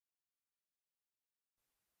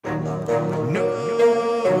I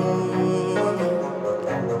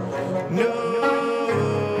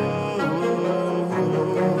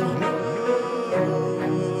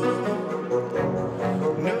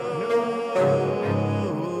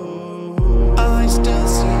still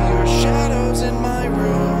see your shadows in my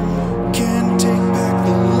room. Can't take back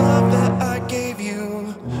the love that I gave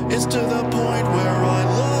you. It's to the point where I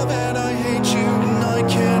love and I hate you, and I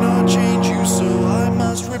cannot change you, so I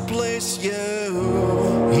must replace you.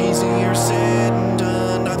 Easier said than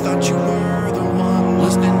done. I thought you were the one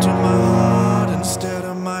listening to my heart instead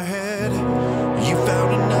of my head. You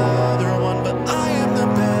found another one, but I am the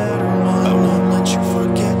better one. I won't let you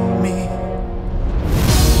forget me.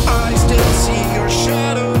 I still see your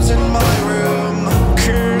shadows in my room.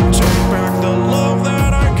 Can't take back the love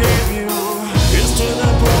that I gave you. It's to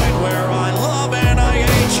the point where I love and I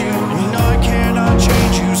hate you, and I cannot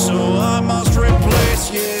change you, so I must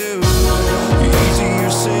replace you. Easier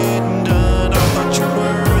said than done. I thought you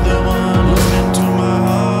were the one listening to my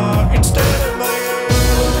heart instead of my head.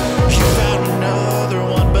 You found another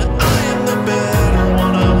one, but I am the better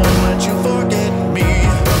one. I won't let you forget me.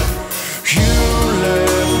 You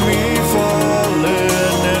left me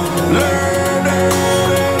falling and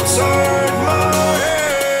learning inside my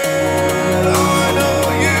head. I know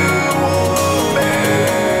you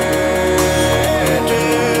omitted.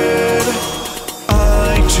 I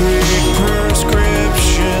take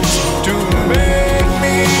prescriptions to make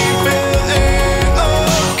me feel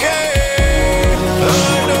okay. I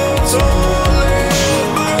know it's all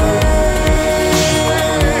in my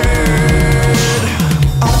head.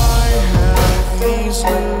 I have these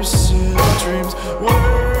lucid dreams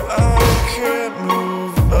where I can't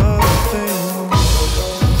move a thing,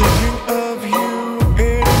 thinking of you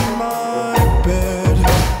in my bed.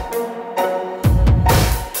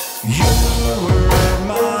 You were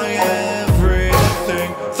my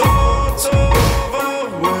everything, thoughts of a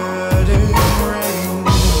wedding ring.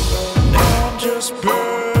 Now I'm just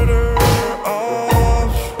better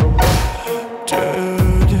off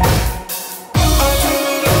dead. I do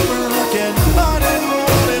it over again. I didn't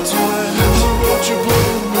want it to end. I wrote you blue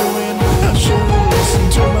and ruin. I should've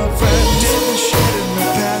listened to my friend. Did the shit in the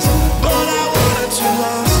past, but I wanted to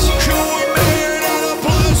last. You were made out of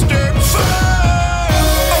plastic. I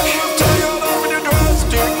can't tell you love in your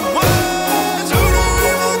drastic ways. Who do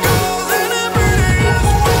evil girls in a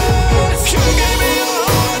prettiest face? You gave me a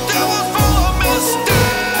heart that was full of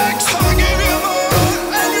mistakes. I gave you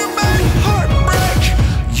more and you made heartbreak.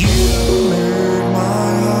 You made my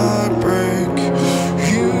heart break.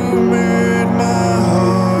 You made my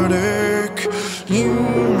heart ache. You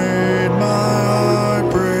made my heart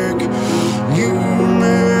break. You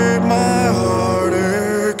made my heart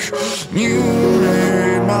ache. You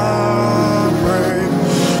made my heart break.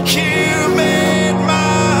 You made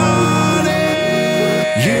my heart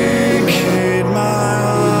ache. You made my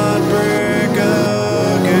heart break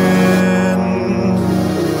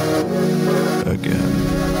again.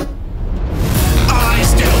 I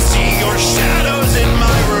still see your shadows in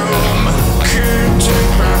my room. Can't take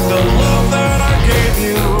back the love that I gave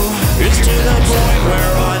you. It's to the point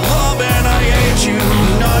where I love and I hate you,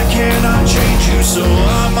 and I cannot change you, so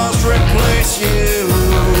I must replace you.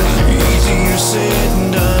 Easier said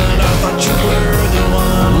than done. I thought you were the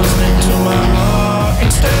one listening to my heart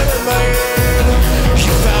instead of my head.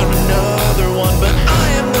 You found another one, but I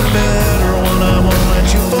am the better one. I won't let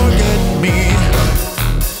you forget me.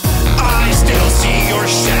 I still see your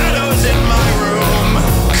shadows in my room.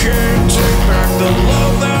 Can't take back the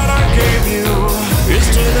love that I gave you. It's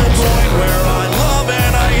to the point where I love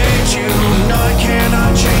and I hate you, and I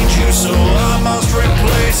cannot change you, so I must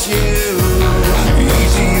replace you.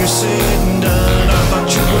 Easier said than done. I thought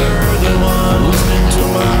you were the one listening to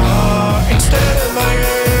my heart instead of my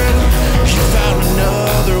head. You found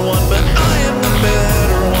another one, but I am the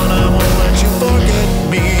better one. I won't let you forget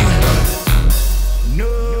me.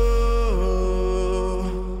 No,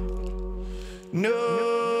 no.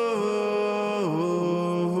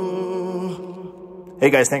 Hey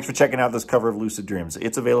guys, thanks for checking out this cover of Lucid Dreams.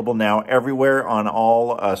 It's available now everywhere on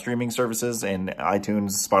all streaming services and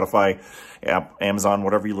iTunes, Spotify, Amazon,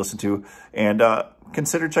 whatever you listen to. And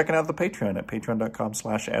consider checking out the Patreon at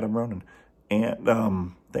patreon.com/Adam Ronin.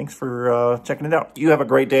 And thanks for checking it out. You have a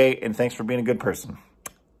great day, and thanks for being a good person.